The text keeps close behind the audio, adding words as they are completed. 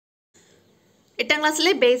8ാം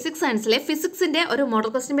ക്ലാസ്സിലെ ബേസിക് സയൻസിലെ ഫിസിക്സിന്റെ ഒരു model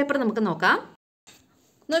question paper നമുക്ക് നോക്കാം.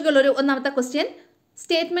 നോക്കിയുള്ളൂ ഒരു ഒന്നാമത്തെ ക്വസ്റ്റ്യൻ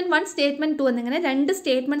സ്റ്റേറ്റ്മെന്റ് 1 സ്റ്റേറ്റ്മെന്റ് 2 എന്നിങ്ങനെ രണ്ട്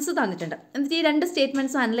സ്റ്റേറ്റ്മെന്റ്സ് തന്നിട്ടുണ്ട്. എന്നിട്ട് ഈ രണ്ട്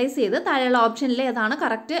സ്റ്റേറ്റ്മെന്റ്സും അനലൈസ് ചെയ്ത് താഴെയുള്ള ഓപ്ഷനിൽ ഏതാണ്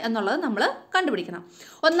കറക്റ്റ് എന്നുള്ളത് നമ്മൾ കണ്ടുപിടിക്കണം.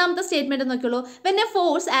 ഒന്നാമത്തെ statement നോക്കിയുള്ളൂ when A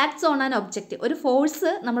force acts on an object. ഒരു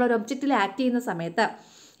ഫോഴ്സ് നമ്മളൊരു ഒബ്ജക്റ്റിൽ ആക്ട് ചെയ്യുന്ന സമയത്ത്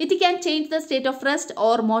it can change the state of rest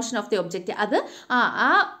or motion of the object. അത്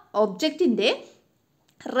ആ ഒബ്ജക്റ്റിൻ്റെ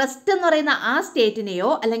റെസ്റ്റ് എന്ന് പറയുന്ന ആ സ്റ്റേറ്റിനെയോ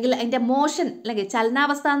അല്ലെങ്കിൽ അതിൻ്റെ മോഷൻ അല്ലെങ്കിൽ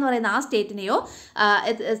ചലനാവസ്ഥ എന്ന് പറയുന്ന ആ സ്റ്റേറ്റിനെയോ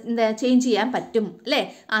ചേഞ്ച് ചെയ്യാൻ പറ്റും അല്ലേ.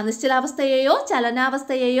 ആ നിശ്ചലാവസ്ഥയെയോ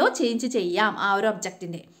ചലനാവസ്ഥയെയോ ചേഞ്ച് ചെയ്യാം ആ ഒരു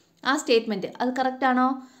ഒബ്ജക്റ്റിൻ്റെ. ആ സ്റ്റേറ്റ്മെൻറ്റ് അത് കറക്റ്റാണോ?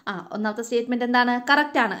 ഒന്നാമത്തെ സ്റ്റേറ്റ്മെൻറ്റ് എന്താണ്?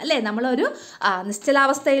 കറക്റ്റാണ് അല്ലേ. നമ്മളൊരു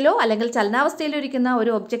നിശ്ചലാവസ്ഥയിലോ അല്ലെങ്കിൽ ചലനാവസ്ഥയിലോ ഇരിക്കുന്ന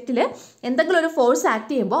ഒരു ഒബ്ജക്റ്റിൽ എന്തെങ്കിലും ഒരു ഫോഴ്സ്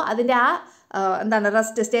ആക്ട് ചെയ്യുമ്പോൾ അതിൻ്റെ എന്താണ്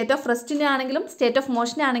റെസ്റ്റ് സ്റ്റേറ്റ് ഓഫ് റെസ്റ്റിനെ ആണെങ്കിലും സ്റ്റേറ്റ് ഓഫ്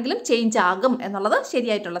മോഷനെ ആണെങ്കിലും ചേഞ്ച് ആകും എന്നുള്ളത്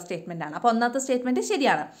ശരിയായിട്ടുള്ള സ്റ്റേറ്റ്മെൻ്റ് ആണ്. അപ്പോൾ ഒന്നാമത്തെ സ്റ്റേറ്റ്മെൻറ്റ്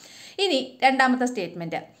ശരിയാണ്. ഇനി രണ്ടാമത്തെ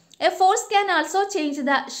statement A force can also change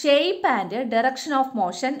the shape and direction of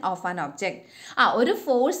motion of an object. ഒരു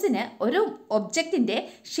ഫോഴ്സിന് ഒരു ഒബ്ജക്റ്റിൻ്റെ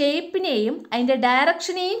ഷേപ്പിനെയും അതിൻ്റെ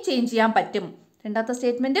ഡയറക്ഷനെയും ചേഞ്ച് ചെയ്യാൻ പറ്റും. രണ്ടാമത്തെ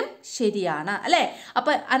സ്റ്റേറ്റ്മെൻറ്റും ശരിയാണ് അല്ലേ.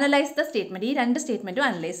 അപ്പോൾ അനലൈസ് ദ സ്റ്റേറ്റ്മെൻറ്റ്, ഈ രണ്ട് സ്റ്റേറ്റ്മെൻറ്റും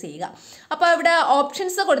അനലൈസ് ചെയ്യുക. അപ്പോൾ ഇവിടെ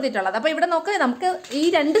ഓപ്ഷൻസ് കൊടുത്തിട്ടുള്ളത്. അപ്പോൾ ഇവിടെ നോക്കുക, നമുക്ക് ഈ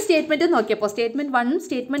രണ്ട് സ്റ്റേറ്റ്മെൻറ്റും നോക്കിയപ്പോൾ സ്റ്റേറ്റ്മെൻറ്റ് 1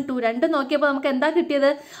 സ്റ്റേറ്റ്മെൻറ്റ് 2 രണ്ട് നോക്കിയപ്പോൾ നമുക്ക് എന്താ കിട്ടിയത്?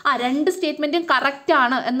 രണ്ട് സ്റ്റേറ്റ്മെൻറ്റും കറക്റ്റ്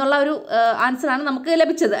ആണ് എന്നുള്ള ഒരു ആൻസറാണ് നമുക്ക്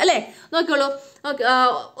ലഭിച്ചത് അല്ലേ. നോക്കിയോളൂ,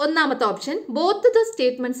 ഒന്നാമത്തെ option both the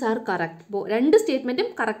statements are correct. രണ്ട് സ്റ്റേറ്റ്മെൻറ്റും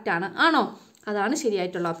കറക്റ്റ് ആണ്. ആണോ? അതാണ്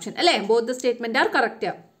ശരിയായിട്ടുള്ള ഓപ്ഷൻ അല്ലേ. Both the statement are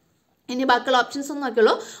correct. ഇനി ബാക്കിയുള്ള ഓപ്ഷൻസ് ഒന്നും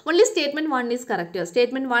നോക്കിയുള്ളൂ. Only statement 1 is correct.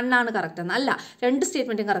 Statement 1 ആണ് കറക്റ്റ് എന്ന്. അല്ല, രണ്ട്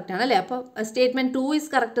സ്റ്റേറ്റ്മെൻറ്റും കറക്റ്റ് ആണ് അല്ലേ. അപ്പോൾ സ്റ്റേറ്റ്മെൻറ്റ് 2 ഈസ്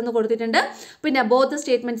കറക്റ്റ് എന്ന് കൊടുത്തിട്ടുണ്ട്. പിന്നെ ബോത്ത്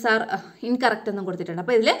സ്റ്റേറ്റ്മെൻറ്റ്സ് ആർ ഇൻകറക്റ്റ് എന്നും കൊടുത്തിട്ടുണ്ട്.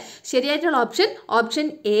 അപ്പോൾ ഇതിൽ ശരിയായിട്ടുള്ള option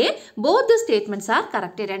A both statements are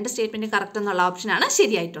correct. രണ്ട് സ്റ്റേറ്റ്മെൻറ്റും കറക്റ്റ് എന്നുള്ള ഓപ്ഷനാണ്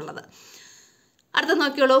ശരിയായിട്ടുള്ളത്. അടുത്ത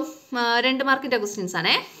നോക്കിയോളൂ, 2 മാർക്കിൻ്റെ ക്വസ്റ്റ്യൻസ്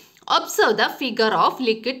ആണേ. Observe the figure of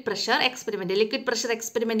liquid pressure experiment. Liquid pressure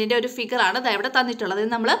എക്സ്പെരിമെൻറ്റിൻ്റെ ഒരു ഫിഗറാണ് ഇത് ഇവിടെ തന്നിട്ടുള്ളത്.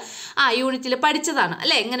 ഇത് നമ്മൾ യൂണിറ്റിൽ പഠിച്ചതാണ്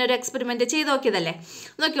അല്ലേ. ഇങ്ങനെ ഒരു എക്സ്പെരിമെൻറ്റ് ചെയ്ത് നോക്കിയതല്ലേ.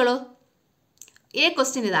 നോക്കിയോളൂ, എ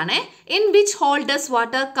ക്വസ്റ്റ്യൻ ഇതാണ്. In which whole does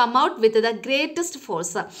water come out with the greatest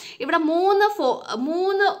force. ഇവിടെ മൂന്ന്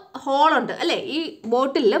ഹോളുണ്ട് അല്ലേ. ഈ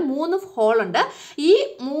ബോട്ടിലിൽ 3 ഹോളുണ്ട്. ഈ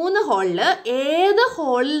 3 ഹോളിൽ ഏത്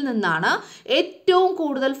ഹോളിൽ നിന്നാണ് ഏറ്റവും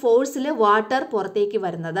കൂടുതൽ ഫോഴ്സിൽ വാട്ടർ പുറത്തേക്ക്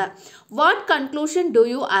വരുന്നത്? What conclusion do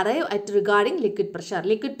you arrive at regarding liquid pressure.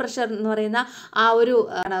 Liquid pressure എന്ന് പറയുന്ന ആ ഒരു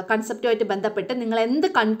കൺസെപ്റ്റുമായിട്ട് ബന്ധപ്പെട്ട് നിങ്ങൾ എന്ത്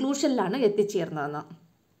കൺക്ലൂഷനിലാണ് എത്തിച്ചേർന്നതെന്ന്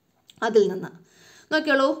അതിൽ നിന്ന്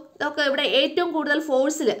നോക്കിയോളൂ. ഇതൊക്കെ ഇവിടെ ഏറ്റവും കൂടുതൽ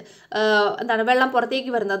ഫോഴ്സിൽ വെള്ളം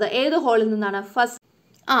പുറത്തേക്ക് വരുന്നത് ഏത് ഹോളിൽ നിന്നാണ്? ഫസ്റ്റ്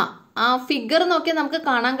ആ ഫിഗർ നോക്കിയാൽ നമുക്ക്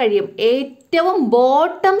കാണാൻ കഴിയും. ഏറ്റവും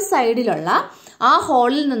ബോട്ടം സൈഡിലുള്ള ആ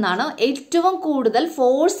ഹോളിൽ നിന്നാണ് ഏറ്റവും കൂടുതൽ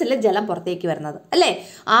ഫോഴ്സിൽ ജലം പുറത്തേക്ക് വരുന്നത് അല്ലേ.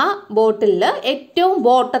 ആ ബോട്ടിലിൽ ഏറ്റവും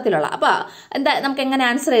ബോട്ടത്തിലുള്ള. അപ്പോൾ നമുക്ക് എങ്ങനെ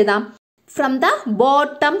ആൻസർ എഴുതാം? ഫ്രം ദ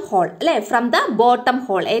ബോട്ടം ഹോൾ അല്ലേ. ഫ്രം ദ ബോട്ടം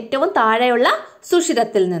ഹോൾ, ഏറ്റവും താഴെയുള്ള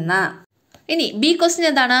സുഷിരത്തിൽ നിന്ന്. ഇനി ബി ക്വസ്റ്റ്യൻ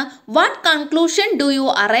എന്താണ്? What conclusion do you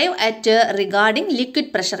arrive at regarding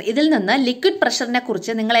liquid pressure. ഇതിൽ നിന്ന് ലിക്വിഡ് പ്രഷറിനെ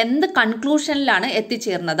കുറിച്ച് നിങ്ങൾ എന്ത് കൺക്ലൂഷനിലാണ്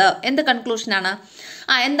എത്തിച്ചേർന്നത്? എന്ത് കൺക്ലൂഷനാണ്?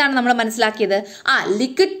 എന്താണ് നമ്മൾ മനസ്സിലാക്കിയത്?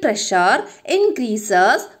 Liquid pressure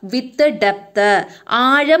increases with depth.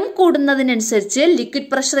 ആഴം കൂടുന്നതിനനുസരിച്ച്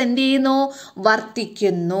ലിക്വിഡ് പ്രഷർ എന്ത് ചെയ്യുന്നു?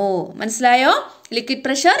 വർദ്ധിക്കുന്നു. മനസ്സിലായോ? Liquid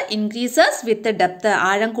pressure increases with depth.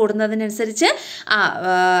 ആഴം കൂടുന്നതിനനുസരിച്ച്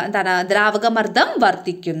ദ്രാവകമർദ്ദം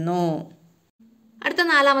വർദ്ധിക്കുന്നു. അടുത്ത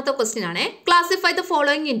 4ാമത്തെ ക്വസ്റ്റ്യൻ ആണ്. Classify the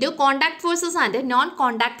following into contact forces and non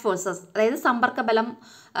contact forces. അതായത് സമ്പർക്ക ബലം,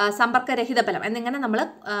 സമ്പർക്കരഹിത ബലം എന്നിങ്ങനെ നമ്മൾ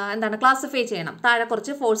ക്ലാസിഫൈ ചെയ്യണം. താഴെ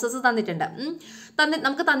കുറച്ച് ഫോഴ്സസ് തന്നിട്ടുണ്ട്.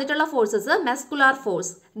 നമുക്ക് തന്നിട്ടുള്ള forces muscular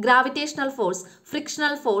force, gravitational force,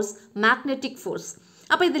 frictional force, magnetic force.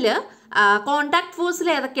 അപ്പോൾ ഇതിൽ കോണ്ടാക്ട് ഫോഴ്സിൽ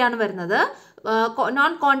ഏതൊക്കെയാണ് വരുന്നത്,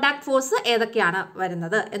 നോൺ കോണ്ടാക്ട് ഫോഴ്സ് ഏതൊക്കെയാണ്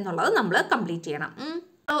വരുന്നത് എന്നുള്ളത് നമ്മൾ കംപ്ലീറ്റ് ചെയ്യണം.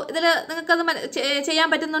 ഇതിൽ നിങ്ങൾക്കത് ചെയ്യാൻ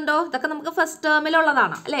പറ്റുന്നുണ്ടോ? ഇതൊക്കെ നമുക്ക് ഫസ്റ്റ്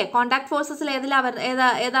ടേമിലുള്ളതാണ് അല്ലേ. കോണ്ടാക്ട് ഫോഴ്സസിൽ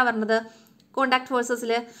ഏതാ വരുന്നത്? കോണ്ടാക്ട്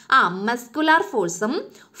ഫോഴ്സസിൽ മസ്കുലാർ ഫോഴ്സും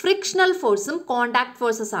ഫ്രിക്ഷണൽ ഫോഴ്സും കോണ്ടാക്ട്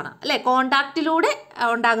ഫോഴ്സസ് ആണ് അല്ലേ. കോണ്ടാക്റ്റിലൂടെ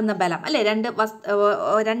ഉണ്ടാകുന്ന ബലം അല്ലേ.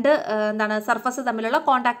 രണ്ട് സർഫസ് തമ്മിലുള്ള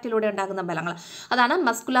കോണ്ടാക്റ്റിലൂടെ ഉണ്ടാകുന്ന ബലങ്ങൾ, അതാണ്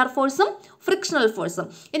മസ്കുലാർ ഫോഴ്സും ഫ്രിക്ഷണൽ ഫോഴ്സും.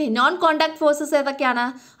 ഇനി നോൺ കോണ്ടാക്ട് ഫോഴ്സസ് ഏതൊക്കെയാണ്?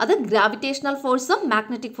 അത് ഗ്രാവിറ്റേഷണൽ ഫോഴ്സും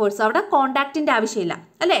മാഗ്നറ്റിക് ഫോഴ്സും. അവിടെ കോണ്ടാക്റ്റിൻ്റെ ആവശ്യമില്ല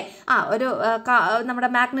അല്ലേ. ഒരു നമ്മുടെ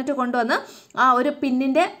മാഗ്നറ്റ് കൊണ്ടുവന്ന് ഒരു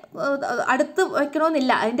പിന്നിൻ്റെ അടുത്ത്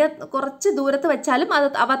വയ്ക്കണമെന്നില്ല, അതിൻ്റെ കുറച്ച് ദൂരത്ത് വെച്ചാലും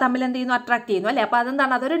അവ തമ്മിൽ എന്ത് ചെയ്യുന്നു? അട്രാക്ട് ചെയ്യുന്നു അല്ലേ. അപ്പോൾ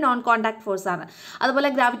അതെന്താണ്? അതൊരു നോൺ കോണ്ടാക്ട് ഫോഴ്സ് ആണ്. അതുപോലെ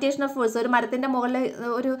ഗ്രാവിറ്റേഷണൽ ഫോഴ്സ്, ഒരു മരത്തിൻ്റെ മുകളിൽ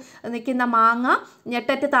ഒരു നിൽക്കുന്ന മാങ്ങ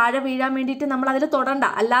ഞെട്ടറ്റ് താഴെ വീഴാൻ വേണ്ടിയിട്ട് നമ്മൾ അതിൽ തൊടണ്ട,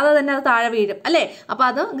 അല്ലാതെ തന്നെ അത് താഴെ വീഴും അല്ലേ. അപ്പോൾ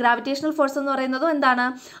അത് ഗ്രാവിറ്റേഷണൽ ഫോഴ്സ് എന്ന് പറയുന്നതും എന്താണ്?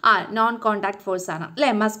 നോൺ കോണ്ടാക്ട് ഫോഴ്സ് ആണ്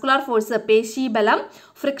അല്ലേ. മസ്കുലാർ ഫോഴ്സ് പേശി ബലം,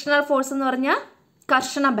 ഫ്രിക്ഷണൽ ഫോഴ്സ് എന്ന് പറഞ്ഞാൽ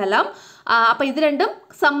കർഷണ ബലം, അപ്പോൾ ഇത് രണ്ടും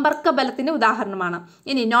സമ്പർക്ക ബലത്തിന് ഉദാഹരണമാണ്.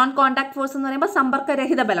 ഇനി നോൺ കോണ്ടാക്ട് ഫോഴ്സ് എന്ന് പറയുമ്പോൾ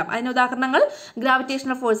സമ്പർക്കരഹിത ബലം. അതിന് ഉദാഹരണങ്ങൾ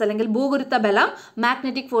ഗ്രാവിറ്റേഷണൽ ഫോഴ്സ് അല്ലെങ്കിൽ ഭൂഗുരുത്വ ബലം,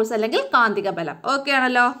 മാഗ്നറ്റിക് ഫോഴ്സ് അല്ലെങ്കിൽ കാന്തിക ബലം. ഓക്കെ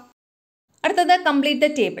ആണല്ലോ. അടുത്തത് കംപ്ലീറ്റ് ദ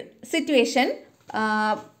ടേബിൾ. സിറ്റുവേഷൻ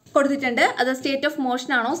കൊടുത്തിട്ടുണ്ട്. അത് സ്റ്റേറ്റ് ഓഫ് മോഷൻ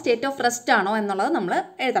ആണോ സ്റ്റേറ്റ് ഓഫ് റെസ്റ്റ് ആണോ എന്നുള്ളത് നമ്മൾ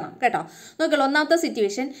എഴുതണം കേട്ടോ. നോക്കിയാൽ ഒന്നാമത്തെ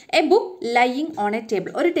situation, A book lying on A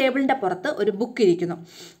table. ഒരു ടേബിളിൻ്റെ പുറത്ത് ഒരു ബുക്ക് ഇരിക്കുന്നു.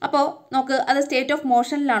 അപ്പോൾ നോക്ക്, അത് സ്റ്റേറ്റ് ഓഫ്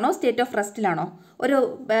മോഷനിലാണോ സ്റ്റേറ്റ് ഓഫ് റെസ്റ്റിലാണോ? ഒരു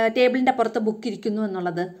ടേബിളിൻ്റെ പുറത്ത് ബുക്ക് ഇരിക്കുന്നു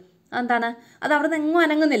എന്നുള്ളത് എന്താണ്? അത് അവിടെ നിന്ന് എങ്ങും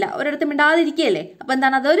അനങ്ങുന്നില്ല, ഒരിടത്ത് മിണ്ടാതിരിക്കുകയല്ലേ. അപ്പോൾ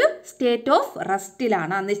എന്താണ്? അതൊരു സ്റ്റേറ്റ് ഓഫ്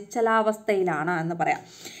റെസ്റ്റിലാണ്, നിശ്ചലാവസ്ഥയിലാണ് എന്ന് പറയാം.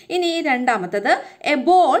 ഇനി രണ്ടാമത്തത്, A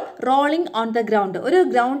ball rolling on the ground. ഒരു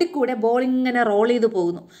ഗ്രൗണ്ടിൽ കൂടെ ബോൾ ഇങ്ങനെ റോൾ ചെയ്ത്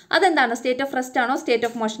പോകുന്നു. അതെന്താണ്? സ്റ്റേറ്റ് ഓഫ് റെസ്റ്റ് ആണോ സ്റ്റേറ്റ്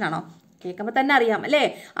ഓഫ് മോഷൻ ആണോ? കേൾക്കുമ്പോൾ തന്നെ അറിയാം അല്ലേ.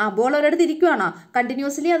 ആ ബോൾ ഒരിടത്ത് ഇരിക്കുകയാണോ?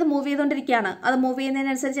 കണ്ടിന്യൂസ്ലി അത് മൂവ് ചെയ്തുകൊണ്ടിരിക്കുകയാണ്. അത് മൂവ്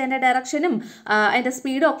ചെയ്യുന്നതിനനുസരിച്ച് അതിൻ്റെ ഡയറക്ഷനും അതിൻ്റെ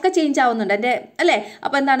സ്പീഡും ഒക്കെ ചേഞ്ച് ആവുന്നുണ്ട് എൻ്റെ അല്ലേ.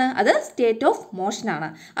 അപ്പോൾ എന്താണ്? അത് സ്റ്റേറ്റ് ഓഫ് മോഷനാണ്.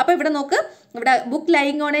 അപ്പോൾ ഇവിടെ നോക്ക്, ഇവിടെ book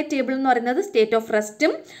lying on A table എന്ന് പറയുന്നത് state of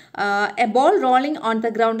റെസ്റ്റും A ball rolling on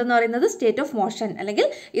the ground എന്ന് പറയുന്നത് സ്റ്റേറ്റ് ഓഫ് മോഷൻ. അല്ലെങ്കിൽ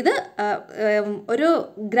ഇത് ഒരു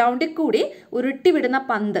ഗ്രൗണ്ടിൽ കൂടി ഉരുട്ടി വിടുന്ന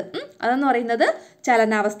പന്ത് അതെന്ന് പറയുന്നത്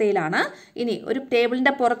ചലനാവസ്ഥയിലാണ്. ഇനി ഒരു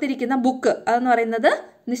ടേബിളിൻ്റെ പുറത്തിരിക്കുന്ന ബുക്ക് അതെന്ന് പറയുന്നത്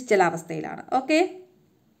നിശ്ചലാവസ്ഥയിലാണ്. ഓക്കെ.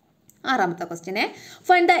 ആറാമത്തെ ക്വസ്റ്റ്യനെ,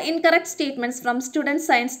 find the incorrect statements from student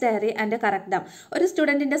science diary and correct dum. ഒരു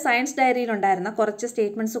സ്റ്റുഡൻറ്റിൻ്റെ സയൻസ് ഡയറിയിലുണ്ടായിരുന്ന കുറച്ച്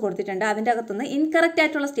സ്റ്റേറ്റ്മെന്റ്സ് കൊടുത്തിട്ടുണ്ട്. അതിൻ്റെ അകത്തുനിന്ന് ഇൻകറക്റ്റ്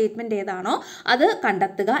ആയിട്ടുള്ള സ്റ്റേറ്റ്മെൻറ്റ് ഏതാണോ അത്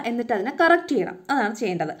കണ്ടെത്തുക, എന്നിട്ട് അതിനെ കറക്റ്റ് ചെയ്യണം. അതാണ്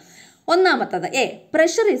ചെയ്യേണ്ടത്. ഒന്നാമത്തത്, A,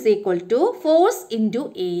 pressure is equal to force into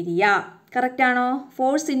area. Correct ആണോ?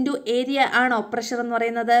 ഫോഴ്സ് ഇൻറ്റു ഏരിയ ആണോ പ്രഷർ എന്ന്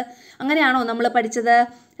പറയുന്നത്? അങ്ങനെയാണോ നമ്മൾ പഠിച്ചത്?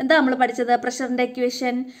 എന്താ നമ്മൾ പഠിച്ചത്? പ്രഷറിൻ്റെ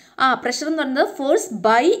ഇക്വേഷൻ. പ്രഷർ എന്ന് പറയുന്നത് ഫോഴ്സ്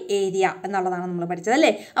ബൈ ഏരിയ എന്നുള്ളതാണ് നമ്മൾ പഠിച്ചത്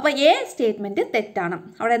അല്ലേ. അപ്പോൾ എ സ്റ്റേറ്റ്മെൻറ്റ് തെറ്റാണ്.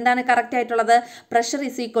 അവിടെ എന്താണ് കറക്റ്റ് ആയിട്ടുള്ളത്? Pressure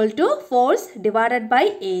is equal to force divided by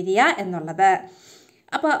area എന്നുള്ളത്.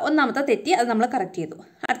 അപ്പോൾ ഒന്നാമത്തെ തെറ്റി, അത് നമ്മൾ കറക്റ്റ് ചെയ്തു.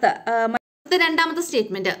 അടുത്ത രണ്ടാമത്തെ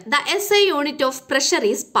statement, the SI unit of pressure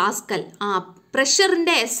is Pascal.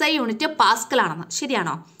 പ്രഷറിൻ്റെ SI unit Pascal ആണെന്ന്.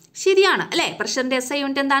 ശരിയാണോ? ശരിയാണ് അല്ലേ. പ്രഷറിൻ്റെ SI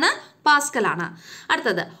യൂണിറ്റ് എന്താണ്? പാസ്കൽ ആണ്.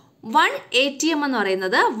 അടുത്തത്, 1 ATM എന്ന്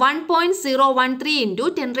പറയുന്നത് 1.013 ഇൻറ്റു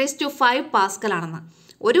 10⁵ പാസ്കൽ ആണെന്ന്.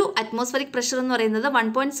 ഒരു അറ്റ്മോസ്ഫറിക് പ്രഷർ എന്ന് പറയുന്നത്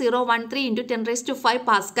 1.013 ഇൻറ്റു 10⁵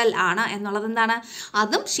 പാസ്കൽ ആണ് എന്നുള്ളത് എന്താണ്?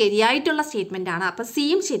 അതും ശരിയായിട്ടുള്ള സ്റ്റേറ്റ്മെൻ്റ് ആണ്. അപ്പോൾ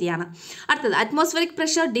സിയും ശരിയാണ്. അടുത്തത്, atmospheric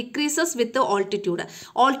pressure decreases with altitude.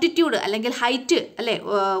 Altitude അല്ലെങ്കിൽ ഹൈറ്റ് അല്ലേ,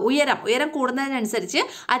 ഉയരം കൂടുന്നതിനനുസരിച്ച്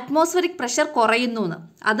അറ്റ്മോസ്ഫറിക് പ്രഷർ കുറയുന്നു എന്ന്.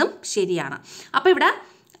 അതും ശരിയാണ്. അപ്പോൾ ഇവിടെ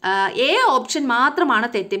എ ഓപ്ഷൻ മാത്രമാണ്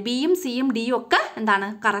തെറ്റ്. ബിയും സിയും ഡിയും ഒക്കെ എന്താണ്?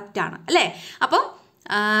 കറക്റ്റാണ് അല്ലേ. അപ്പോൾ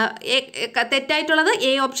തെറ്റായിട്ടുള്ളത്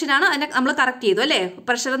എ ഓപ്ഷനാണ്. അതിനെ നമ്മൾ കറക്റ്റ് ചെയ്തു അല്ലേ.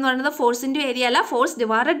 പ്രഷർ എന്ന് പറയുന്നത് ഫോഴ്സ് ഇൻറ്റു ഏരിയ അല്ല, ഫോഴ്സ്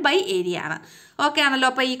ഡിവൈഡഡ് ബൈ ഏരിയ ആണ്. ഓക്കെ ആണല്ലോ.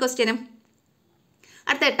 അപ്പോൾ ഈ ക്വസ്റ്റ്യനും.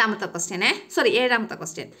 അടുത്ത ഏഴാമത്തെ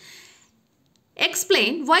question,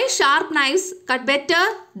 explain Y sharp knives cut better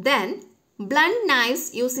then blunt knives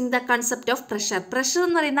using the concept of pressure. Pressure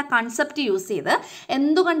എന്ന് പറയുന്ന കൺസെപ്റ്റ് യൂസ് ചെയ്ത്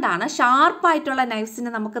എന്തുകൊണ്ടാണ് ഷാർപ്പായിട്ടുള്ള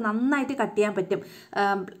നൈവ്സിനെ നമുക്ക് നന്നായിട്ട് കട്ട് ചെയ്യാൻ പറ്റും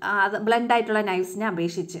ബ്ലണ്ടായിട്ടുള്ള നൈവ്സിനെ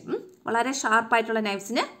അപേക്ഷിച്ച്? വളരെ ഷാർപ്പായിട്ടുള്ള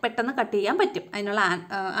നൈവ്സിന് പെട്ടെന്ന് കട്ട് ചെയ്യാൻ പറ്റും. അതിനുള്ള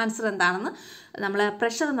ആൻസർ എന്താണെന്ന് നമ്മൾ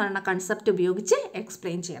പ്രഷർ എന്ന് പറയുന്ന കൺസെപ്റ്റ് ഉപയോഗിച്ച്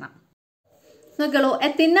എക്സ്പ്ലെയിൻ ചെയ്യണം. നോക്കിയോളൂ, A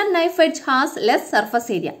thinner knife edge has less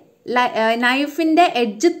surface area. നൈഫിൻ്റെ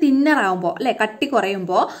edge തിന്നറാകുമ്പോൾ അല്ലേ, കട്ടി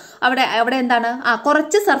കുറയുമ്പോൾ അവിടെ എന്താണ്?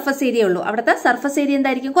 കുറച്ച് സർഫസ് ഏരിയ ഉള്ളൂ. അവിടുത്തെ സർഫസ് ഏരിയ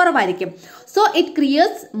എന്തായിരിക്കും? കുറവായിരിക്കും. So it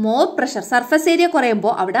creates more pressure. Surface area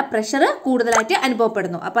കുറയുമ്പോൾ അവിടെ പ്രഷർ കൂടുതലായിട്ട്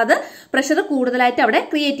അനുഭവപ്പെടുന്നു. അപ്പോൾ അത് പ്രഷർ കൂടുതലായിട്ട് അവിടെ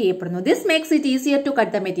ക്രിയേറ്റ് ചെയ്യപ്പെടുന്നു. This makes it easier to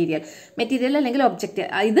cut the material അല്ലെങ്കിൽ ഒബ്ജക്റ്റ്.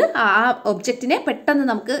 ഇത് ആ ഒബ്ജക്റ്റിനെ പെട്ടെന്ന്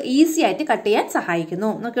നമുക്ക് ഈസി ആയിട്ട് കട്ട് ചെയ്യാൻ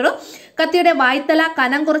സഹായിക്കുന്നു. നോക്കിയോളൂ, കത്തിയുടെ വായ്ത്തല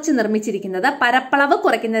കനം കുറച്ച് നിർമ്മിച്ചിരിക്കുന്നത് പരപ്പളവ്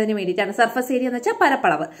കുറയ്ക്കുന്നതിന് വേണ്ടിയിട്ടാണ്. സർഫസ് ഏരിയ എന്ന് വെച്ചാൽ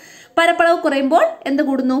പരപ്പളവ് കുറയുമ്പോൾ എന്ത്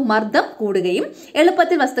കൂടുന്നു? മർദ്ദം കൂടുകയും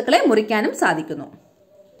എളുപ്പത്തിൽ വസ്തുക്കളെ മുറിക്കാനും സാധിക്കുന്നു.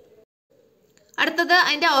 അടുത്തത്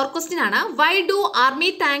അതിന്റെ ക്വസ്റ്റ്യൻ ആണ്, why do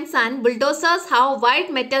army tanks and bulldozers have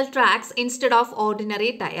wide metal tracks instead of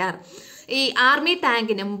ordinary tyre? ഈ ആർമി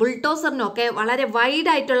ടാങ്കിനും ബുൾഡോസറിനും ഒക്കെ വളരെ വൈഡ്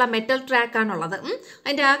ആയിട്ടുള്ള മെറ്റൽ ട്രാക്ക് ആണുള്ളത്.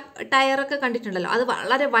 അതിൻ്റെ ആ ടയറൊക്കെ കണ്ടിട്ടുണ്ടല്ലോ, അത്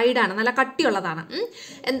വളരെ വൈഡാണ്, നല്ല കട്ടിയുള്ളതാണ്.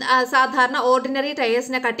 സാധാരണ ഓർഡിനറി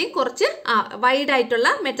ടയേഴ്സിനെ കാട്ടി കുറച്ച് വൈഡ് ആയിട്ടുള്ള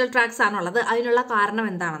മെറ്റൽ ട്രാക്സ് ആണുള്ളത്. അതിനുള്ള കാരണം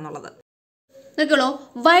എന്താണെന്നുള്ളത് നോക്കിയോളൂ.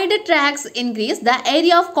 Wide tracks increase the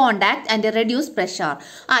area of contact and reduce pressure.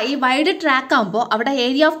 ഈ വൈഡ് ട്രാക്ക് ആകുമ്പോൾ അവിടെ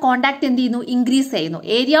ഏരിയ ഓഫ് കോണ്ടാക്ട് എന്ത് ചെയ്യുന്നു? ഇൻക്രീസ് ചെയ്യുന്നു.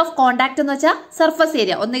 ഏരിയ ഓഫ് കോണ്ടാക്ട് എന്ന് വെച്ചാൽ സർഫസ്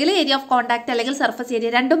ഏരിയ, ഒന്നുകിൽ ഏരിയ ഓഫ് കോണ്ടാക്ട് അല്ലെങ്കിൽ സർഫസ്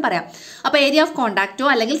ഏരിയ, രണ്ടും പറയാം. അപ്പോൾ ഏരിയ ഓഫ് കോണ്ടാക്റ്റോ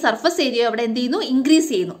അല്ലെങ്കിൽ സർഫസ് ഏരിയയോ അവിടെ എന്ത് ചെയ്യുന്നു? ഇൻക്രീസ്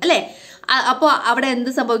ചെയ്യുന്നു അല്ലേ. അപ്പോൾ അവിടെ എന്ത്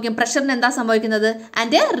സംഭവിക്കും? പ്രഷറിന് എന്താ സംഭവിക്കുന്നത്?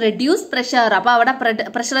 And reduce pressure. അപ്പോൾ അവിടെ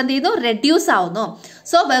പ്രഷർ എന്ത് ചെയ്യുന്നു? റെഡ്യൂസ് ആവുന്നു.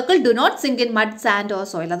 So vehicle do not zinc in mud, sand or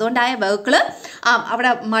soil. അതുകൊണ്ടായ vehicle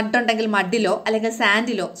അവിടെ മഡ് ഉണ്ടെങ്കിൽ മഡിലോ അല്ലെങ്കിൽ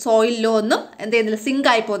സാൻഡിലോ സോയിലിലോ ഒന്നും എന്ത് ചെയ്യുന്നില്ല, സിങ്ക്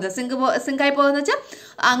ആയി പോകുന്നത്. സിങ്ക് ആയി പോകുന്നത് വെച്ചാൽ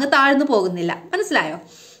അങ്ങ് താഴ്ന്നു പോകുന്നില്ല. മനസ്സിലായോ?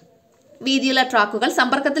 വീതിയുള്ള ട്രാക്കുകൾ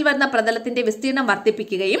സമ്പർക്കത്തിൽ വരുന്ന പ്രതലത്തിന്റെ വിസ്തീർണം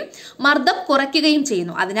വർദ്ധിപ്പിക്കുകയും മർദ്ദം കുറയ്ക്കുകയും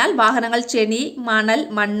ചെയ്യുന്നു. അതിനാൽ വാഹനങ്ങൾ ചെളി, മണൽ,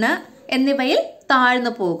 മണ്ണ് എന്നിവയിൽ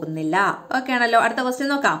താഴ്ന്നു പോകുന്നില്ല. ഓക്കെ ആണല്ലോ? അടുത്ത ക്വസ്റ്റ്യൻ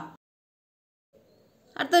നോക്കാം.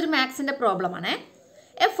 അടുത്തൊരു മാത്സിന്റെ പ്രോബ്ലം ആണ്.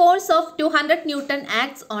 A force of 200 newton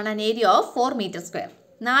acts on an area of 4 metre square.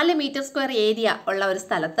 4 metre square area ഉള്ള ഒരു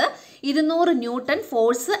സ്ഥലത്ത് 200 ന്യൂട്ടൺ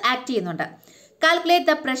ഫോഴ്സ് ആക്ട് ചെയ്യുന്നുണ്ട്. Calculate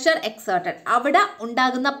the pressure exerted. അവിടെ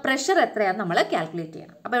ഉണ്ടാകുന്ന പ്രഷർ എത്രയാണെന്ന് നമ്മൾ കാൽക്കുലേറ്റ്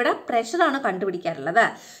ചെയ്യണം. അപ്പോൾ ഇവിടെ പ്രഷറാണ് കണ്ടുപിടിക്കാറുള്ളത്.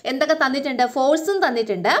 എന്തൊക്കെ തന്നിട്ടുണ്ട്? ഫോഴ്സും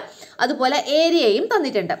തന്നിട്ടുണ്ട്, അതുപോലെ ഏരിയയും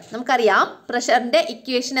തന്നിട്ടുണ്ട്. നമുക്കറിയാം പ്രഷറിന്റെ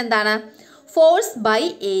ഇക്വേഷൻ എന്താണ്? Force by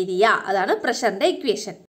area. അതാണ് പ്രഷറിന്റെ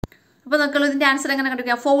ഇക്വേഷൻ. അപ്പോൾ നമുക്ക് ഇതിന്റെ ആൻസർ എങ്ങനെ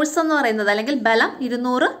കണ്ടുപിടിക്കാം? ഫോഴ്സ് എന്ന് പറയുന്നത് അല്ലെങ്കിൽ ബലം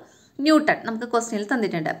 200 ന്യൂട്ടൺ നമുക്ക് ക്വസ്റ്റ്യനിൽ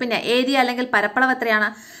തന്നിട്ടുണ്ട്. പിന്നെ ഏരിയ അല്ലെങ്കിൽ പരപ്പളവ് എത്രയാണ്?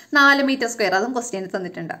 4 മീറ്റർ സ്ക്വയർ. അതും ക്വസ്റ്റ്യനിൽ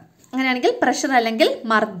തന്നിട്ടുണ്ട്. അങ്ങനെയാണെങ്കിൽ പ്രഷർ അല്ലെങ്കിൽ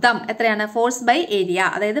മർദ്ദം എത്രയാണ്? ഫോഴ്സ് ബൈ ഏരിയ,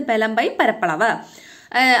 അതായത് ബലം ബൈ പരപ്പളവ്.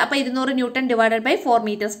 അപ്പോൾ 200 newton divided by 4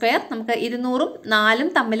 metre square. നമുക്ക് 200ഉം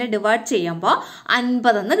 4ഉം തമ്മിൽ ഡിവൈഡ് ചെയ്യുമ്പോൾ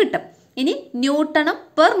 50 എന്ന് കിട്ടും. ഇനി ന്യൂട്ടണും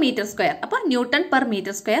പെർ മീറ്റർ സ്ക്വയർ. അപ്പോൾ newton per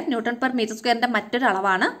metre square. Newton per metre സ്ക്വയറിന്റെ മറ്റൊരു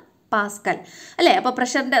അളവാണ് പാസ്കൽ അല്ലേ? അപ്പോൾ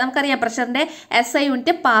പ്രഷറിന്റെ നമുക്കറിയാം പ്രഷറിന്റെ SI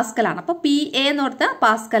യൂണിറ്റ് പാസ്കൽ ആണ്. അപ്പോൾ PA എന്ന് കൊടുത്താൽ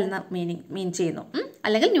പാസ്കൽ എന്ന് മീൻ ചെയ്യുന്നു,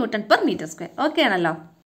 അല്ലെങ്കിൽ newton per metre square. Okay ആണല്ലോ?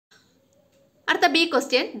 അടുത്ത B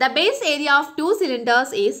question. The base area of 2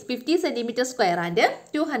 cylinders is 50 centimetre square and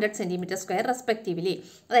 200 centimetre square respectively.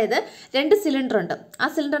 അതായത് 2 സിലിണ്ടർ ഉണ്ട്. ആ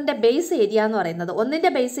സിലിണ്ടറിന്റെ ബേസ് ഏരിയ എന്ന് പറയുന്നത്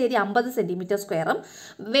ഒന്നിന്റെ ബേസ് ഏരിയ 50 സെന്റിമീറ്റർ സ്ക്വയറും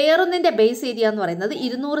വേറൊന്നിന്റെ ബേസ് ഏരിയ എന്ന് പറയുന്നത്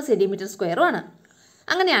 200 സെന്റിമീറ്റർ സ്ക്വയറും ആണ്.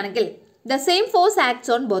 അങ്ങനെയാണെങ്കിൽ the same force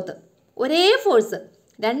acts on both. ഒരേ ഫോഴ്സ്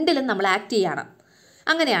രണ്ടിലും നമ്മൾ ആക്ട് ചെയ്യണം.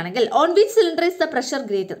 അങ്ങനെയാണെങ്കിൽ on which cylinder is the pressure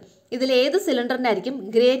greater? ഇതിൽ ഏത് സിലിണ്ടറിനായിരിക്കും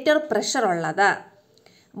ഗ്രേറ്റർ പ്രഷർ ഉള്ളത്?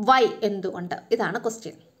 വൈ? എന്തുകൊണ്ട്? ഇതാണ്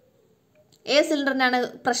ക്വസ്റ്റ്യൻ. ഏത് സിലിണ്ടറിനാണ്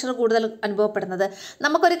പ്രഷർ കൂടുതൽ അനുഭവപ്പെടുന്നത്?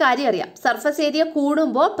 നമുക്കൊരു കാര്യം അറിയാം, സർഫസ് ഏരിയ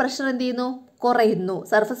കൂടുമ്പോൾ പ്രഷർ എന്ത് ചെയ്യുന്നു? കുറയുന്നു.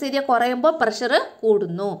 സർഫസ് ഏരിയ കുറയുമ്പോൾ പ്രഷർ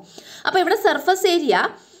കൂടുന്നു. അപ്പോൾ ഇവിടെ സർഫസ് ഏരിയ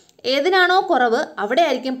ഏതിനാണോ കുറവ് അവിടെ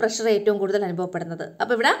ആയിരിക്കും പ്രഷർ ഏറ്റവും കൂടുതൽ അനുഭവപ്പെടുന്നത്.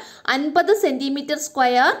 അപ്പോൾ ഇവിടെ 50 സെന്റിമീറ്റർ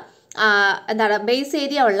സ്ക്വയർ എന്താണ് ബേസ്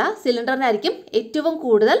ഏരിയ ഉള്ള സിലിണ്ടറിനായിരിക്കും ഏറ്റവും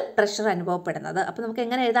കൂടുതൽ പ്രഷർ അനുഭവപ്പെടുന്നത്. അപ്പോൾ നമുക്ക്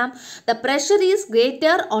എങ്ങനെ എഴുതാം? The pressure is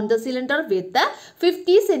greater on the cylinder with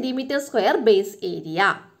 50 centimetre square base area.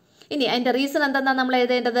 ഇനി അതിന്റെ റീസൺ എന്തെന്നാണ് നമ്മൾ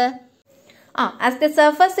എഴുതേണ്ടത്? As the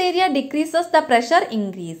surface area decreases the pressure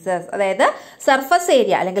increases. അതായത് സർഫസ്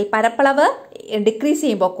ഏരിയ അല്ലെങ്കിൽ പരപ്പളവ് ഡിക്രീസ്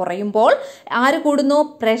ചെയ്യുമ്പോൾ കുറയുമ്പോൾ ആര് കൂടുന്നു?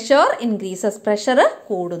 Pressure increases. പ്രഷർ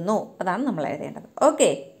കൂടുന്നു. അതാണ് നമ്മൾ എഴുതേണ്ടത്.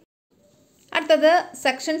 ഓക്കെ. അടുത്തത്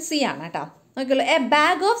സെക്ഷൻ സി ആണ് കേട്ടോ. നോക്കിയുള്ളൂ. A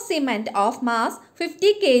bag of cement of mass 50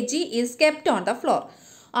 kg is kept on the floor.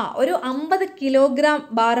 ഒരു 50 കിലോഗ്രാം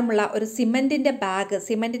ഭാരമുള്ള ഒരു സിമെന്റിന്റെ ബാഗ്,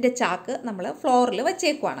 സിമെന്റിന്റെ ചാക്ക് നമ്മൾ ഫ്ലോറിൽ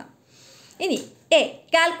വെച്ചേക്കുവാണ്. ഇനി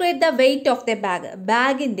calculate the weight of the bag.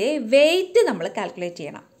 ബാഗിന്റെ wait നമ്മൾ കാൽക്കുലേറ്റ്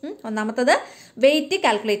ചെയ്യണം. ഒന്നാമത്തത് വെയിറ്റ്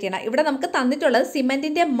കാൽക്കുലേറ്റ് ചെയ്യണം. ഇവിടെ നമുക്ക് തന്നിട്ടുള്ളത്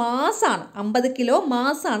സിമെന്റിന്റെ മാസാണ്, 50 കിലോ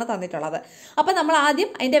മാസാണ് തന്നിട്ടുള്ളത്. അപ്പോൾ നമ്മൾ ആദ്യം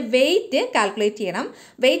അതിന്റെ വെയിറ്റ് കാൽക്കുലേറ്റ് ചെയ്യണം.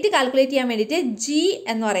 വെയിറ്റ് കാൽക്കുലേറ്റ് ചെയ്യാൻ വേണ്ടിയിട്ട് G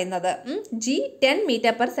എന്ന് പറയുന്നത് G 10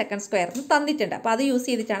 metre per second square തന്നിട്ടുണ്ട്. അപ്പോൾ അത് യൂസ്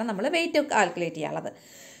ചെയ്തിട്ടാണ് നമ്മൾ വെയിറ്റ് കാൽക്കുലേറ്റ് ചെയ്യാനുള്ളത്.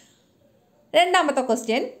 രണ്ടാമത്തെ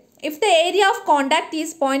question. If the area of contact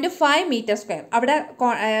is 0.5 metre square. അവിടെ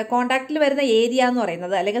കോണ്ടാക്റ്റിൽ വരുന്ന ഏരിയ എന്ന്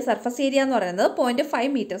പറയുന്നത് അല്ലെങ്കിൽ സർഫസ് ഏരിയ എന്ന് പറയുന്നത് 0.5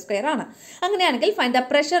 മീറ്റർ സ്ക്വയർ ആണ്. അങ്ങനെയാണെങ്കിൽ find the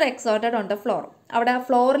pressure exerted on the floor. അവിടെ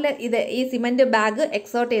ഫ്ലോറിൽ ഈ സിമെന്റ് ബാഗ്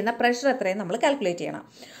എക്സേർട്ട് ചെയ്യുന്ന പ്രഷർ എത്രയും നമ്മൾ കാൽക്കുലേറ്റ് ചെയ്യണം.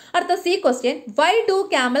 അടുത്ത C question. Why do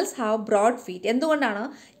camel's have broad feet? എന്തുകൊണ്ടാണ്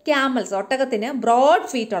ക്യാമൽസ് ഒട്ടകത്തിന് ബ്രോഡ്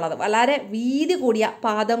ഫീറ്റ് ഉള്ളത്, വളരെ വീതി കൂടിയ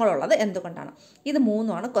പാദങ്ങളുള്ളത് എന്തുകൊണ്ടാണ്? ഇത്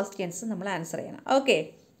മൂന്നുമാണ് ക്വസ്റ്റ്യൻസ് നമ്മൾ ആൻസർ ചെയ്യണം. ഓക്കെ,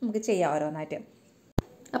 നമുക്ക് ചെയ്യാം ഓരോന്നായിട്ട്.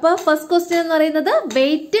 അപ്പോൾ ഫസ്റ്റ് ക്വസ്റ്റ്യൻ എന്ന് പറയുന്നത്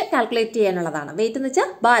വെയിറ്റ് കാൽക്കുലേറ്റ് ചെയ്യാനുള്ളതാണ്. വെയിറ്റ് എന്ന്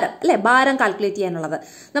വെച്ചാൽ ഭാരം അല്ലെ? ഭാരം കാൽക്കുലേറ്റ് ചെയ്യാനുള്ളത്.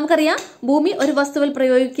 നമുക്കറിയാം ഭൂമി ഒരു വസ്തുവിൽ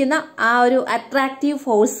പ്രയോഗിക്കുന്ന ആ ഒരു അട്രാക്റ്റീവ്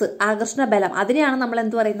ഫോഴ്സ്, ആകർഷണ ബലം, അതിനെയാണ് നമ്മൾ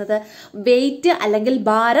എന്ത് പറയുന്നത്? വെയിറ്റ് അല്ലെങ്കിൽ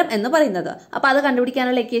ഭാരം എന്ന് പറയുന്നത്. അപ്പോൾ അത്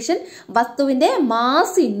കണ്ടുപിടിക്കാനുള്ള ഇക്വേഷൻ വസ്തുവിന്റെ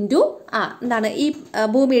മാസ് ഇൻറ്റു എന്താണ് ഈ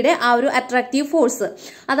ഭൂമിയുടെ ആ ഒരു അട്രാക്റ്റീവ് ഫോഴ്സ്,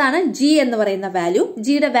 അതാണ് G എന്ന് പറയുന്ന വാല്യൂ.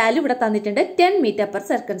 ജിയുടെ വാല്യൂ ഇവിടെ തന്നിട്ടുണ്ട് 10 metre per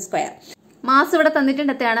second square. Mass ഇവിടെ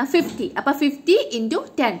തന്നിട്ടുണ്ട് എത്രയാണ്? 50. അപ്പോൾ 50 ×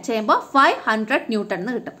 10 ചെയ്യുമ്പോൾ 500 ന്യൂട്ടൺ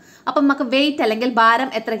എന്ന് കിട്ടും. അപ്പം നമുക്ക് വെയിറ്റ് അല്ലെങ്കിൽ ഭാരം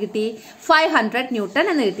എത്ര കിട്ടി? 500 ന്യൂട്ടൺ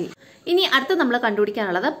എന്ന് കിട്ടി. ഇനി അടുത്ത് നമ്മൾ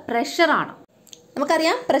കണ്ടുപിടിക്കാനുള്ളത് പ്രഷർ ആണ്.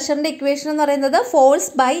 നമുക്കറിയാം പ്രഷറിന്റെ ഇക്വേഷൻ എന്ന് പറയുന്നത്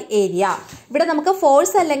ഫോഴ്സ് ബൈ ഏരിയ. ഇവിടെ നമുക്ക്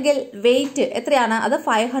ഫോഴ്സ് അല്ലെങ്കിൽ വെയിറ്റ് എത്രയാണ്? അത്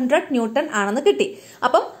 500 ന്യൂട്ടൺ ആണെന്ന് കിട്ടി.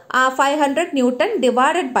 അപ്പം 500 ന്യൂട്ടൺ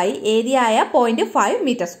ഡിവൈഡഡ് ബൈ ഏരിയ ആയ 0.5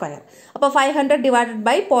 മീറ്റർ സ്ക്വയർ. അപ്പോൾ 500 ഡിവൈഡഡ്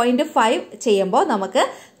ബൈ 0.5 ചെയ്യുമ്പോൾ നമുക്ക്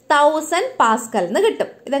 1000 പാസ്കൽ എന്ന് കിട്ടും.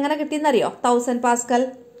 ഇതെങ്ങനെ കിട്ടിയെന്നറിയോ? 1000 പാസ്കൽ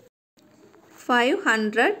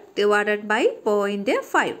 500 ഡിവൈഡഡ് ബൈ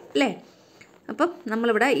 0.5 അല്ലേ? അപ്പം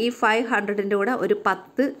നമ്മളിവിടെ ഈ 500ൻ്റെ കൂടെ ഒരു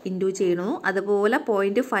 10 ഇൻറ്റു ചെയ്യുന്നു, അതുപോലെ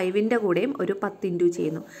 0.5ൻ്റെ കൂടെയും ഒരു 10 ഇൻറ്റു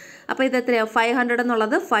ചെയ്യുന്നു. അപ്പോൾ ഇത് എത്രയാവും? 500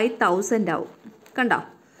 എന്നുള്ളത് 5000 ആവും. കണ്ടോ?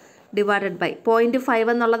 ഡിവൈഡഡ് ബൈ 0.5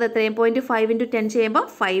 എന്നുള്ളത് എത്രയും 0.5 ഇൻറ്റു 10 ചെയ്യുമ്പോൾ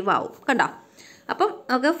 5 ആവും. കണ്ടോ? അപ്പം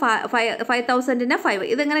നമുക്ക് 5000ൻ്റെ 5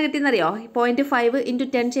 ഇതെങ്ങനെ കിട്ടിയെന്നറിയോ? 0.5 ഇൻറ്റു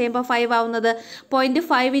 10 ചെയ്യുമ്പോൾ 5 ആവുന്നത്.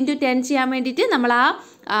 0.5 ഇൻറ്റു 10 ചെയ്യാൻ വേണ്ടിയിട്ട് നമ്മൾ ആ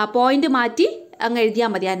പോയിന്റ് മാറ്റി അങ്ങ് എഴുതിയാൽ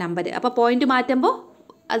മതി ആ നമ്പർ. അപ്പോൾ പോയിന്റ് മാറ്റുമ്പോൾ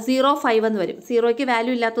 0.5 എന്ന് വരും. 0ക്ക്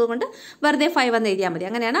വാല്യൂ ഇല്ലാത്തത് കൊണ്ട് വെറുതെ 5 എന്ന് എഴുതിയാൽ മതി.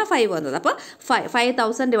 അങ്ങനെയാണ് ആ 5 വന്നത്. അപ്പോൾ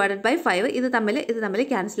 5000 ഡിവൈഡഡ് ബൈ 5 ഇത് തമ്മിൽ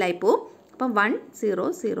ക്യാൻസലായി പോവും. അപ്പം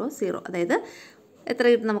 1000, അതായത് എത്ര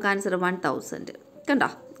കിട്ടും നമുക്ക് ആൻസർ? 1000. കണ്ടോ?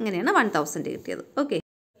 ഇങ്ങനെയാണ് 1000 കിട്ടിയത്. ഓക്കെ,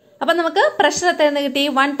 അപ്പം നമുക്ക് പ്രഷർ എത്രയെന്ന് കിട്ടി?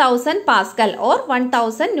 1000 Pascal or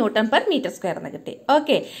 1000 newton per metre square എന്ന് കിട്ടി.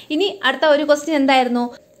 ഓക്കെ, ഇനി അടുത്ത ഒരു ക്വസ്റ്റ്യൻ എന്തായിരുന്നു?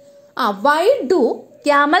 Why do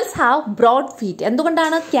camel's have broad feet?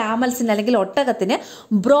 എന്തുകൊണ്ടാണ് ക്യാമൽസിന് അല്ലെങ്കിൽ ഒട്ടകത്തിന്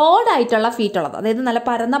ബ്രോഡ് ആയിട്ടുള്ള ഫീറ്റ് ഉള്ളത്, അതായത് നല്ല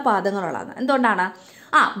പരന്ന പാദങ്ങളുള്ളത്? എന്തുകൊണ്ടാണ്?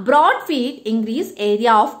 Broad feet increase area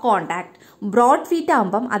of contact. Broad feet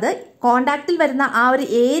ആകുമ്പം അത് കോണ്ടാക്റ്റിൽ വരുന്ന ആ ഒരു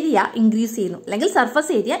ഏരിയ ഇൻക്രീസ് ചെയ്യുന്നു, അല്ലെങ്കിൽ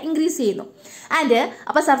സർഫസ് ഏരിയ ഇൻക്രീസ് ചെയ്യുന്നു. ആൻഡ്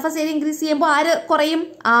അപ്പോൾ സർഫസ് ഏരിയ ഇൻക്രീസ് ചെയ്യുമ്പോൾ ആര് കുറയും?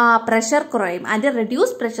 പ്രഷർ കുറയും. And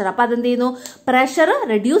reduce pressure. അപ്പോൾ അതെന്ത് ചെയ്യുന്നു? പ്രഷർ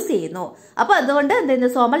റെഡ്യൂസ് ചെയ്യുന്നു. അപ്പോൾ അതുകൊണ്ട് എന്ത് ചെയ്യുന്നു?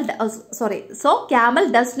 So camel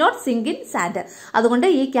does not zinc in sand. അതുകൊണ്ട്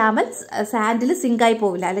ഈ ക്യാമൽ സാൻഡിൽ സിങ്കായി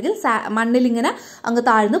പോവില്ല, അല്ലെങ്കിൽ മണ്ണിൽ ഇങ്ങനെ അങ്ങ്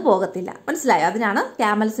താഴ്ന്നു പോകത്തില്ല. മനസ്സിലായോ? അതിനാണ്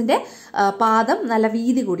ക്യാമൽസിന്റെ പാദം നല്ല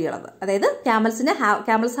വീതി കൂടിയുള്ളത്. അതായത്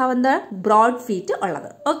ക്യാമൽസ് ഹാവ് എന്താ? ബ്രോഡ് ഫീറ്റ് ഉള്ളത്.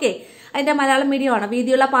 ഓക്കെ, അതിന്റെ മലയാളം മീഡിയം ആണ്.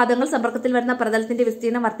 വീതിയുള്ള പാദങ്ങൾ സമ്പർക്കത്തിൽ വരുന്ന പ്രതലത്തിന്റെ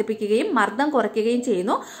വിസ്തീർണം വർദ്ധിപ്പിക്കുകയും മർദ്ദം കുറയ്ക്കുകയും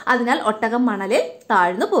ചെയ്യുന്നു. അതിനാൽ ഒട്ടകം മണലിൽ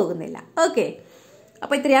താഴ്ന്നു പോകുന്നില്ല. ഓക്കെ,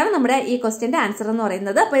 അപ്പോൾ ഇത്രയാണ് നമ്മുടെ ഈ ക്വസ്റ്റ്യന്റെ ആൻസർ എന്ന്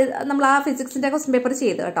പറയുന്നത്. അപ്പോൾ നമ്മൾ ആ ഫിസിക്സിന്റെ ക്വസ്റ്റ്യൻ പേപ്പർ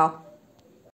ചെയ്തു കേട്ടോ.